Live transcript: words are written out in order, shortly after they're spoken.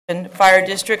Fire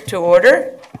District to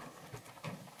order.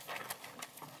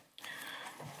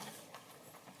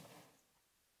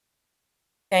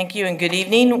 Thank you and good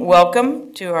evening.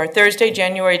 Welcome to our Thursday,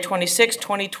 January 26,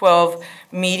 2012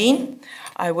 meeting.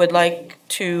 I would like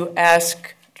to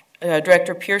ask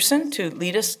Director Pearson to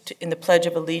lead us in the Pledge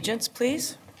of Allegiance,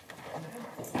 please.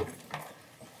 I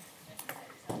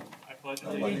pledge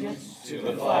allegiance to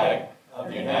the flag of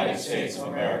the United States of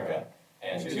America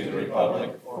and to the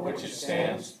republic for which it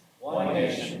stands, one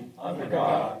nation, under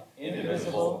God,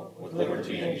 indivisible, with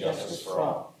liberty and justice for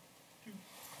all.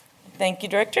 Thank you,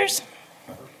 directors.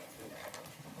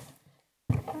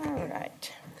 All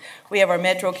right. We have our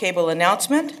Metro Cable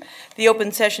announcement. The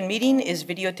open session meeting is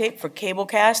videotaped for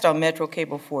Cablecast on Metro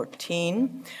Cable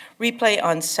 14, replay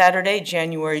on Saturday,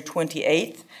 January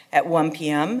 28th at 1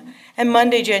 p.m., and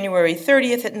Monday, January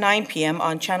 30th at 9 p.m.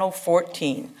 on Channel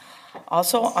 14.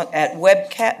 Also, at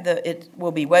it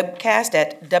will be webcast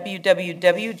at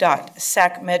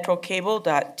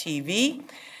www.sacmetrocable.tv.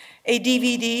 A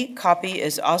DVD copy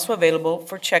is also available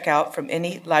for checkout from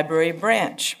any library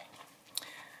branch.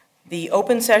 The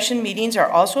open session meetings are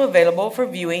also available for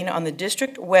viewing on the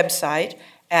district website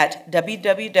at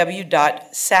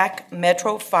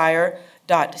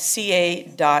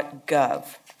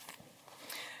www.sacmetrofire.ca.gov.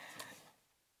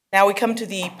 Now we come to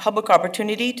the public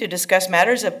opportunity to discuss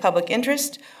matters of public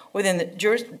interest within the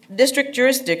district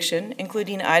jurisdiction,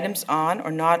 including items on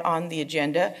or not on the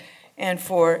agenda. And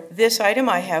for this item,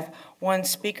 I have one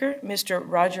speaker, Mr.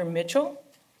 Roger Mitchell.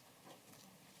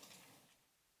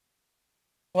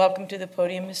 Welcome to the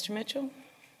podium, Mr. Mitchell.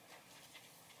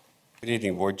 Good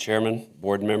evening, Board Chairman,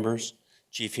 board members,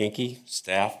 Chief Hinkie,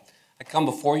 staff. I come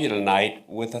before you tonight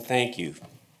with a thank you.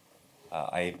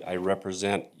 I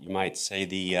represent, you might say,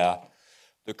 the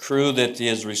crew that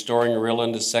is restoring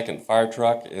Reelanda's second fire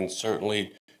truck and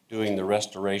certainly doing the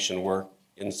restoration work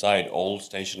inside Old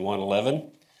Station 111.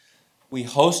 We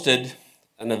hosted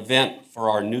an event for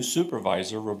our new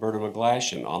supervisor, Roberta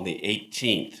McGlashan, on the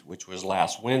 18th, which was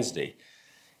last Wednesday.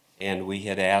 And we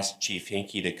had asked Chief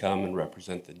Hinkie to come and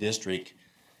represent the district.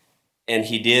 And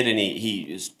he did, and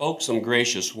he spoke some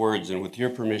gracious words. And with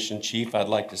your permission, Chief, I'd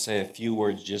like to say a few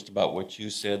words just about what you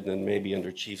said, and then maybe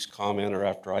under Chief's comment or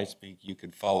after I speak, you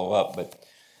could follow up. But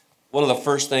one of the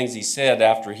first things he said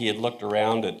after he had looked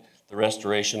around at the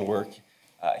restoration work,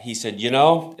 he said, you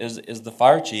know, as the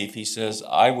fire chief, he says,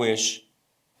 I wish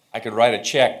I could write a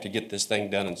check to get this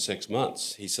thing done in 6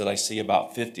 months. He said, I see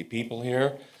about 50 people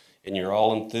here, and you're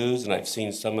all enthused, and I've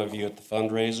seen some of you at the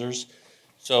fundraisers.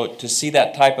 So to see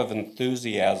that type of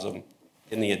enthusiasm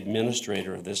in the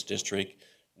administrator of this district,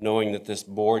 knowing that this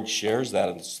board shares that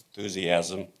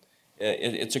enthusiasm,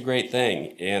 it's a great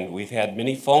thing. And we've had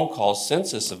many phone calls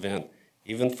since this event,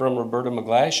 even from Roberta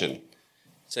McGlashan,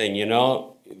 saying, you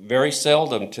know, very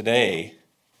seldom today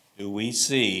do we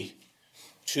see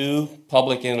two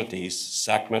public entities,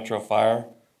 Sac Metro Fire,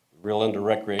 Reelanda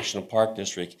Recreational Park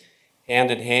District,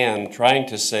 hand in hand trying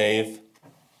to save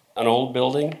an old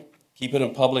building, keep it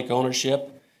in public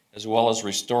ownership, as well as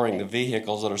restoring the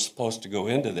vehicles that are supposed to go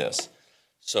into this.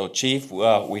 So, Chief,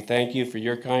 we thank you for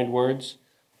your kind words.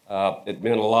 It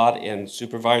meant a lot, and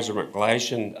Supervisor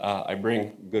McGlashan, I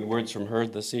bring good words from her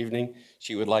this evening.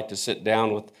 She would like to sit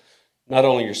down with not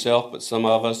only yourself, but some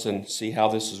of us and see how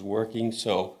this is working.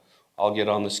 So I'll get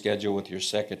on the schedule with your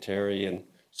secretary and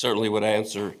certainly would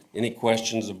answer any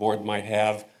questions the board might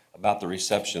have about the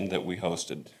reception that we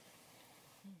hosted.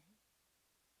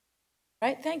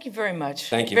 Right, thank you very much.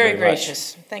 Thank you very very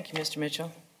gracious. much. Thank you, Mr.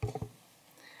 Mitchell.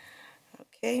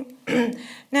 Okay,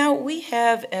 now we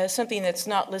have something that's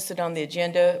not listed on the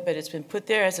agenda, but it's been put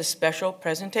there as a special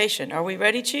presentation. Are we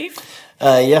ready, Chief?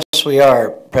 Yes, we are,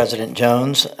 President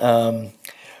Jones.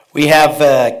 We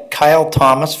have Kyle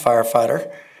Thomas,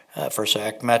 firefighter for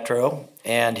Sac Metro,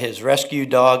 and his rescue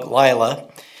dog, Lila.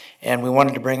 And we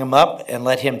wanted to bring him up and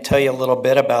let him tell you a little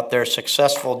bit about their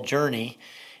successful journey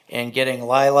in getting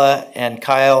Lila and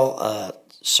Kyle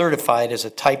certified as a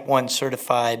Type 1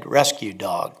 certified rescue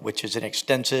dog, which is an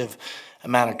extensive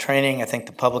amount of training. I think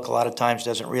the public a lot of times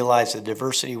doesn't realize the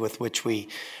diversity with which we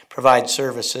provide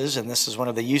services, and this is one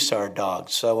of the USAR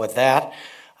dogs. So with that,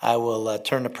 I will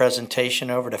turn the presentation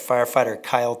over to firefighter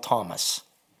Kyle Thomas.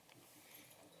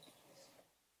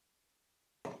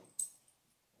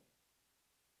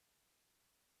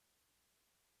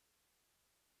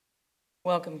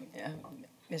 Welcome,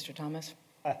 Mr. Thomas.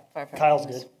 Hi, Firefighter Kyle's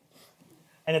Thomas. good.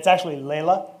 And it's actually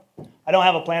Layla. I don't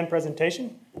have a planned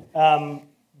presentation,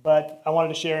 but I wanted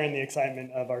to share in the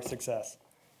excitement of our success.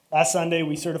 Last Sunday,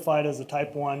 we certified as a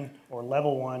Type 1 or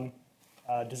Level 1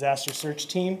 disaster search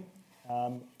team.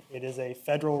 It is a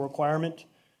federal requirement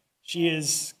She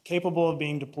is capable of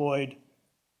being deployed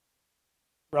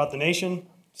throughout the nation,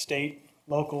 state,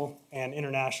 local, and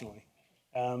internationally.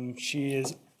 She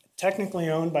is technically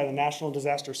owned by the National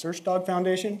Disaster Search Dog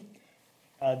Foundation.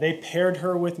 They paired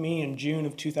her with me in June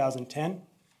of 2010.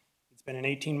 It's been an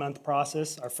 18-month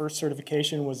process. Our first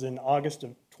certification was in August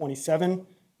of 27.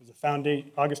 It was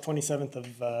August 27th of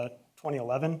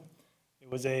 2011.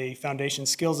 It was a foundation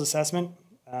skills assessment,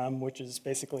 which is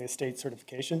basically a state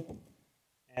certification.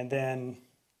 And then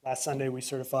last Sunday we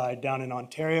certified down in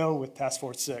Ontario with Task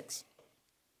Force 6.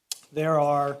 There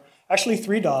are actually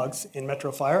 3 dogs in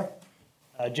Metro Fire,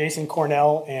 Jason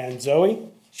Cornell and Zoe,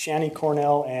 Shani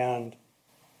Cornell and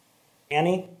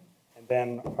Annie, and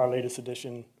then our latest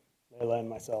addition, Layla and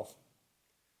myself.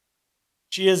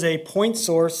 She is a point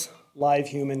source live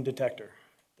human detector.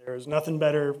 There is nothing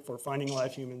better for finding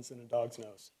live humans than a dog's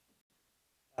nose.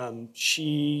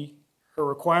 Her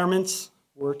requirements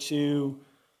were to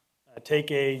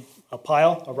take a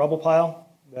rubble pile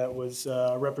that was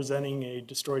representing a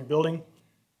destroyed building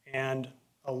and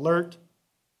alert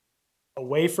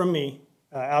away from me,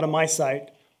 out of my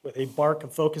sight, with a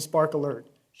focused bark alert.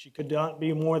 She could not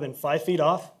be more than 5 feet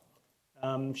off.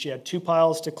 She had 2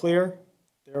 piles to clear.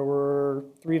 There were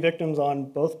 3 victims on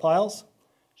both piles.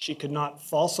 She could not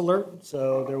false alert,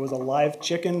 so there was a live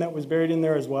chicken that was buried in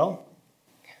there as well.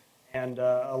 And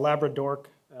a Labrador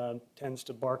tends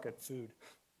to bark at food.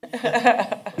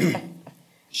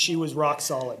 She was rock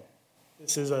solid.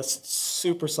 This is a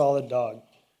super solid dog.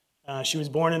 She was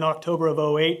born in October of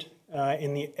 2008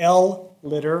 in the L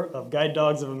litter of Guide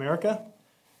Dogs of America.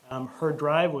 Her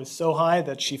drive was so high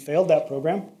that she failed that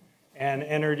program and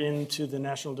entered into the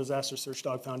National Disaster Search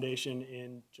Dog Foundation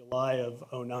in July of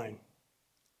 2009.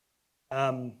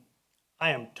 I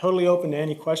am totally open to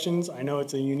any questions. I know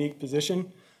it's a unique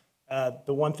position.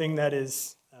 The one thing that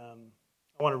is, I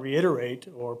want to reiterate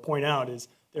or point out is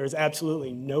there is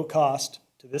absolutely no cost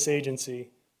to this agency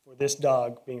for this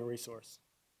dog being a resource.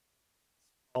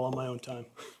 All on my own time.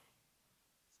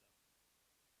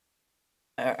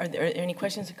 Are there any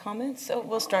questions or comments? So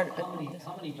we'll start.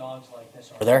 How many dogs like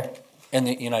this are there in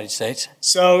the United States?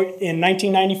 So in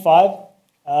 1995,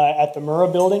 at the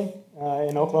Murrah building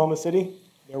in Oklahoma City,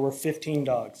 there were 15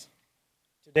 dogs.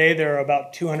 Today there are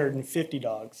about 250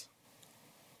 dogs.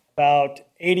 About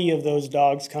 80 of those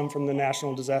dogs come from the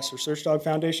National Disaster Search Dog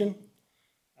Foundation.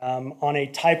 On a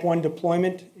Type 1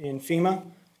 deployment in FEMA,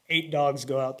 8 dogs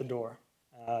go out the door.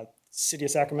 City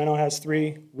of Sacramento has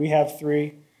 3, we have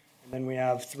 3, and then we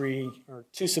have 2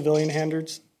 civilian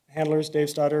handlers, Dave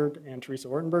Stoddard and Teresa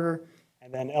Ortenberger,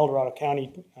 and then El Dorado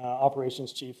County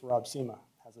Operations Chief Rob Sema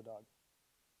has a dog.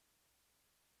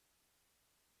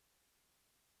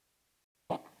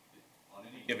 On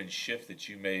any given shift that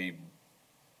you may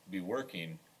be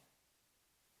working,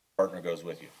 partner goes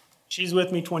with you. She's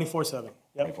with me 24/7.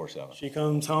 Yep. 24/7. She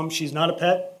comes home. She's not a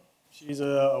pet. She's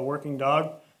a working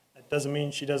dog. That doesn't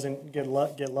mean she doesn't get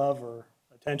love or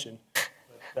attention.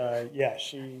 But yeah,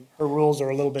 her rules are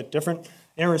a little bit different.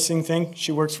 Interesting thing,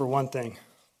 she works for one thing.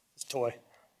 It's toy.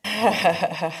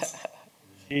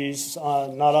 She's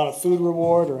not on a food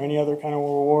reward or any other kind of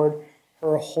reward.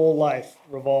 Her whole life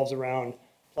revolves around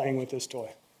playing with this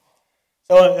toy.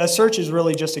 So a search is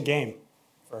really just a game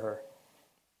for her.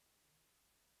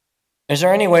 Is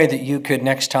there any way that you could,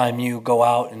 next time you go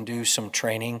out and do some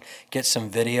training, get some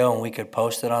video and we could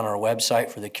post it on our website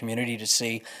for the community to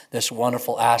see this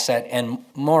wonderful asset and,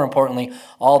 more importantly,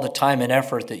 all the time and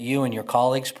effort that you and your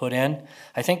colleagues put in?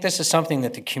 I think this is something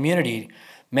that the community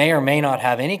may or may not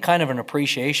have any kind of an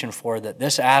appreciation for, that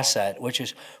this asset, which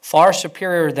is far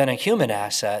superior than a human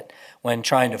asset when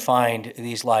trying to find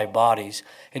these live bodies,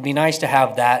 it'd be nice to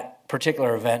have that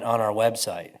particular event on our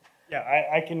website. Yeah,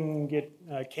 I can get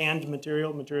canned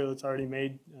material that's already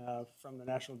made from the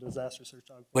National Disaster Search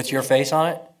Dog. With your face on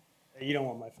it? You don't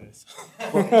want my face.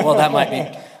 Well,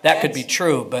 that could be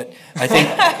true, but I think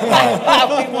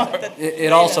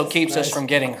it also keeps us from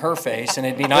getting her face, and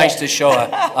it'd be nice to show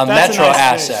a Metro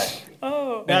asset.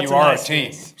 Oh, And you are a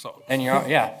team, so. And you're,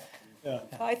 yeah.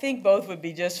 I think both would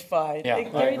be just fine. Yeah, Hey, I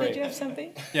Gary, agree. did you have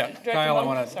something? Yeah, Director Kyle,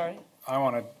 Long? Sorry. I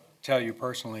want to tell you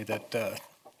personally that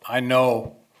I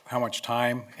know how much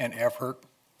time and effort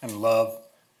and love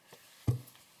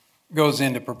goes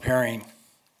into preparing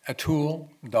a tool,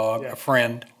 dog, a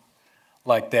friend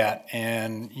like that,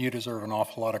 and you deserve an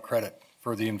awful lot of credit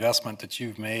for the investment that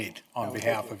you've made on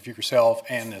behalf of yourself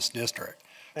and this district.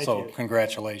 Thank So you.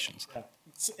 congratulations. Yeah.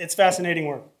 It's fascinating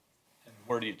work.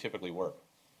 Where do you typically work?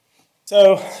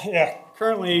 So, yeah,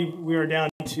 currently we are down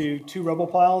to 2 rubble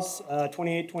piles,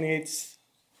 28th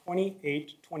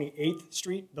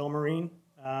Street, Belle Marine.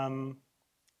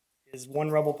 is one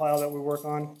rubble pile that we work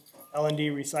on. L&D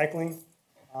Recycling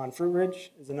on Fruit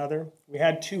Ridge is another. We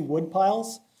had 2 wood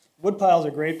piles. Wood piles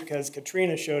are great because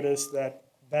Katrina showed us that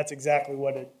that's exactly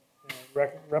what it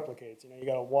replicates. You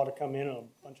got a water come in and a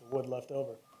bunch of wood left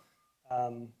over.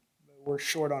 We're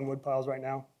short on wood piles right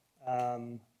now.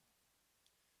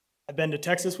 I've been to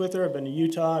Texas with her. I've been to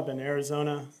Utah. I've been to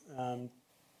Arizona,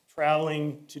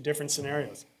 traveling to different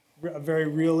scenarios. A very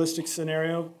realistic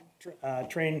scenario,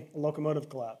 train locomotive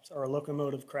collapse or a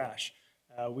locomotive crash.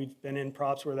 We've been in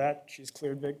props where she's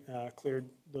cleared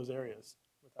those areas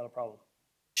without a problem.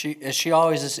 Is she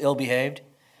always this ill-behaved?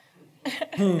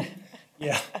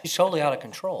 Yeah. She's totally out of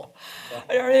control. Are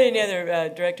there any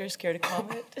other directors care to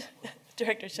comment?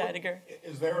 Director Scheidegger.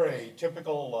 Is there a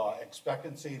typical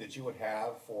expectancy that you would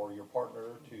have for your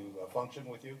partner to function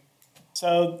with you?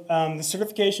 So the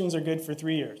certifications are good for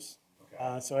 3 years.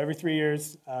 Okay. So every 3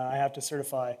 years I have to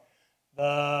certify.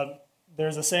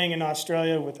 There's a saying in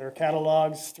Australia with their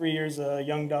catalogs, 3 years a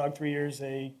young dog, 3 years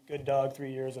a good dog,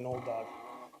 3 years an old dog.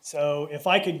 So if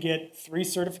I could get 3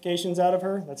 certifications out of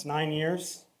her, that's 9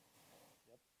 years.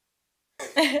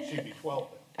 She'd be 12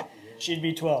 then. She'd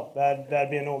be 12.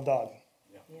 That'd be an old dog.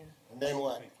 Yeah. And then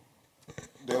what?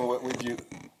 Then what would you?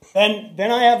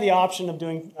 Then I have the option of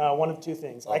doing one of 2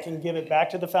 things. I can give it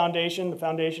back to the foundation. The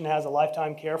foundation has a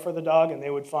lifetime care for the dog, and they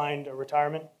would find a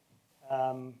retirement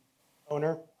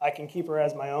owner. I can keep her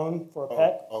as my own for a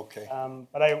pet. Okay.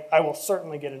 But I will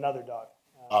certainly get another dog.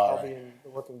 I'll be in the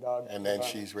working dog. And then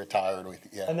she's retired with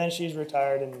you. Yeah. And then she's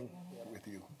retired and. With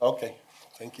you. Okay.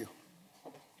 Thank you.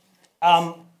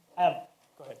 Go ahead.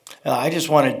 I just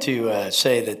wanted to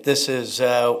say that this is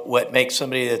what makes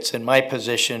somebody that's in my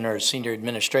position or senior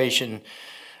administration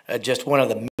just one of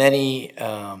the many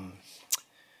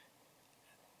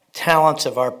talents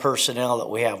of our personnel that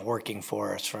we have working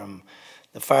for us, from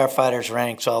the firefighters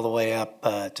ranks all the way up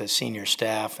to senior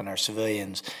staff and our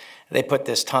civilians. They put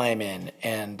this time in,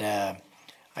 and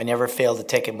I never fail to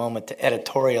take a moment to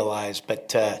editorialize,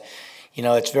 but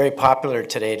it's very popular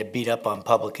today to beat up on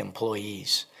public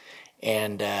employees.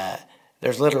 And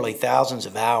there's literally thousands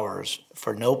of hours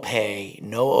for no pay,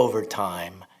 no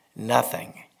overtime,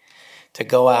 nothing, to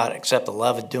go out except the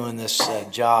love of doing this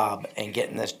job and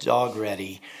getting this dog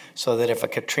ready so that if a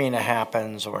Katrina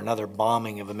happens or another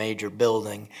bombing of a major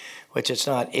building, which it's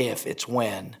not if, it's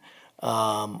when,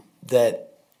 that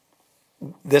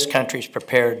this country's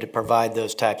prepared to provide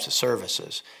those types of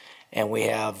services. And we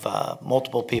have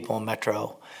multiple people in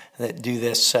Metro that do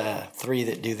this, 3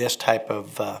 that do this type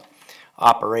of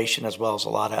operation, as well as a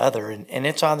lot of other, and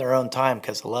it's on their own time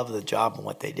because of the love of the job and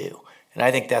what they do. And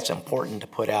I think that's important to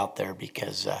put out there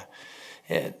because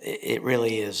it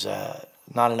really is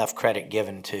not enough credit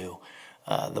given to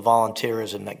the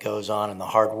volunteerism that goes on and the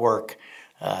hard work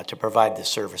to provide this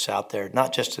service out there,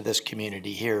 not just to this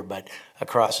community here, but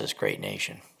across this great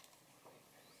nation.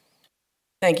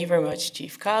 Thank you very much,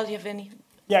 Chief. Kyle, do you have any?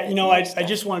 Yeah, I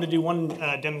just wanted to do one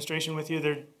demonstration with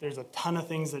you. There's a ton of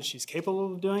things that she's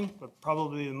capable of doing, but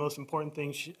probably the most important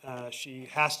thing she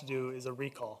has to do is a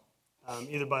recall,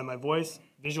 either by my voice,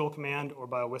 visual command, or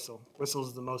by a whistle. Whistle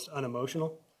is the most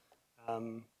unemotional.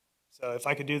 So if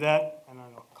I could do that, and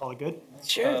I'll call it good.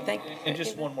 Sure, thank you. And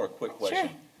just one more quick question.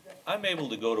 Sure. I'm able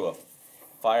to go to a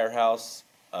firehouse,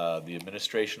 the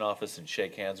administration office, and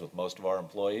shake hands with most of our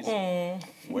employees.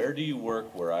 Where do you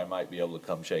work where I might be able to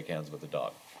come shake hands with a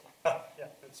dog? Yeah,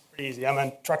 it's pretty easy. I'm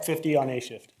on truck 50 on A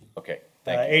shift. Okay,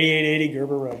 thank you. 8880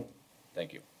 Gerber Road.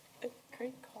 Thank you.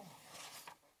 Great call.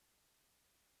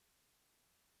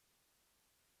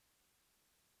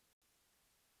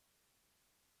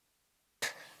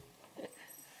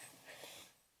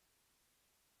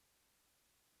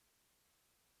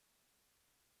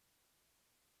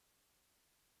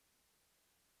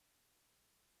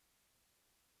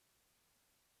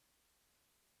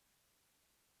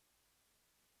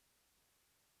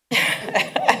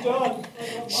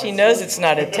 She knows it's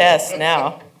not a test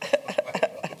now.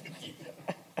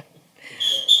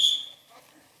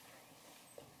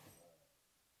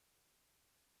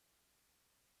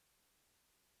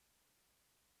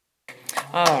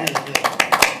 All right.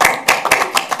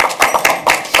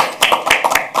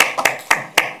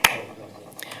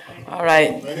 All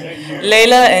right.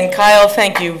 Layla and Kyle,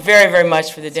 thank you very, very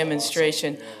much for the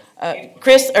demonstration.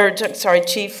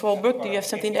 Chief Holbrook, do you have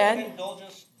something to add?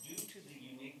 Indulgence, due to the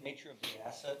unique nature of the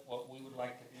asset, what we would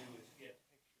like to do is get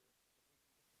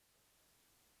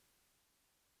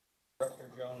Director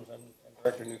Jones and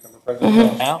Director Newcomer, President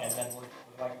Jones, and then we'd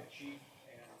like the chief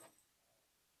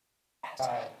and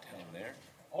Kyle. There.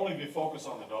 Only be focused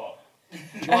on the dog. Do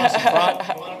you want us in front? Do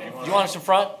you want us in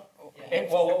front?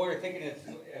 Well, what we were thinking is,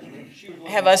 as we she would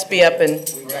have us be up and,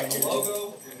 we got the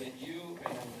logo, we get you,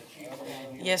 and then the chief will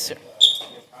hand you yes, sir.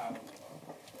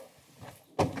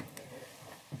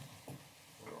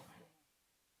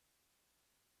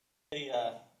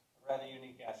 a rather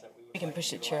unique asset. We would We can like push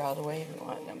to the chair out of the way if you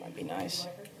want, that might be nice.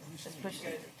 Let's push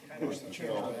it.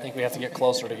 I think we have to get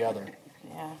closer together.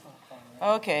 Yeah.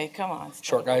 Okay, come on.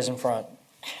 Short guys in front.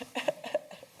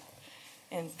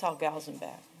 And tall gals in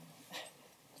back.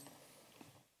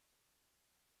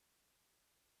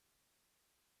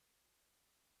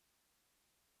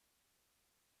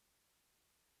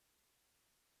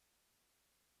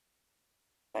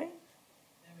 Okay.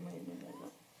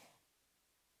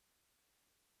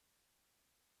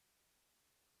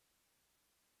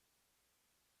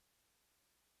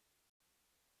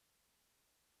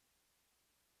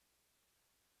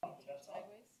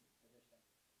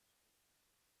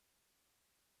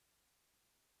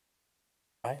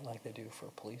 Right, like they do for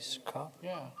a police cop?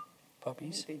 Yeah.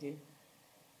 Puppies? They do.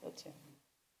 That's it.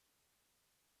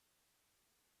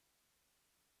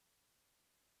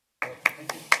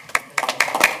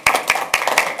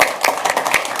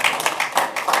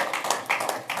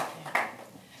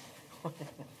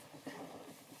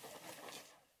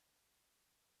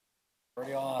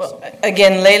 Pretty awesome.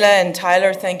 Again, Layla and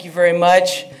Tyler, thank you very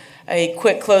much. A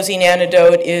quick closing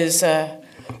anecdote is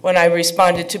when I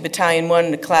responded to Battalion 1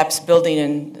 in the collapsed building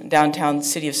in downtown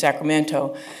city of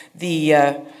Sacramento, the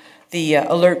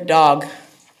alert dog,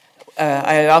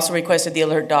 I also requested the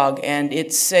alert dog, and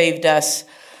it saved us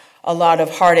a lot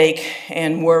of heartache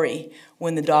and worry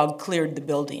when the dog cleared the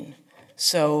building.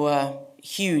 So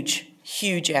huge,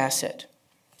 huge asset.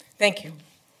 Thank you.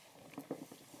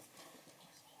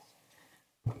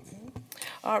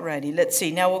 All righty, let's see.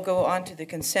 Now we'll go on to the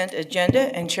consent agenda,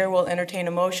 and Chair will entertain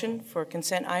a motion for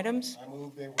consent items. I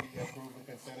move that we approve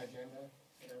the consent agenda,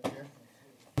 Madam Chair.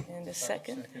 And a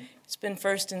second. It's been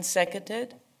first and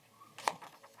seconded.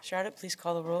 Charlotte, please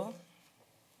call the roll.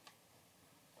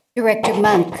 Director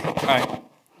Monk. Aye.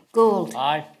 Gould.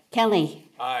 Aye. Kelly.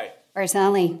 Aye.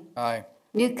 Barzali. Aye.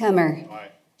 Newcomer. Aye.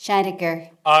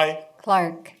 Scheidegger. Aye.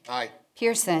 Clark. Aye.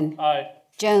 Pearson. Aye.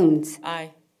 Jones.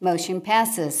 Aye. Motion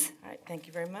passes. All right, thank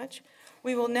you very much.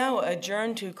 We will now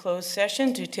adjourn to closed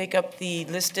session to take up the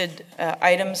listed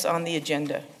items on the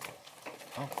agenda.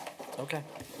 Okay.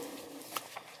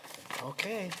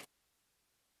 Okay.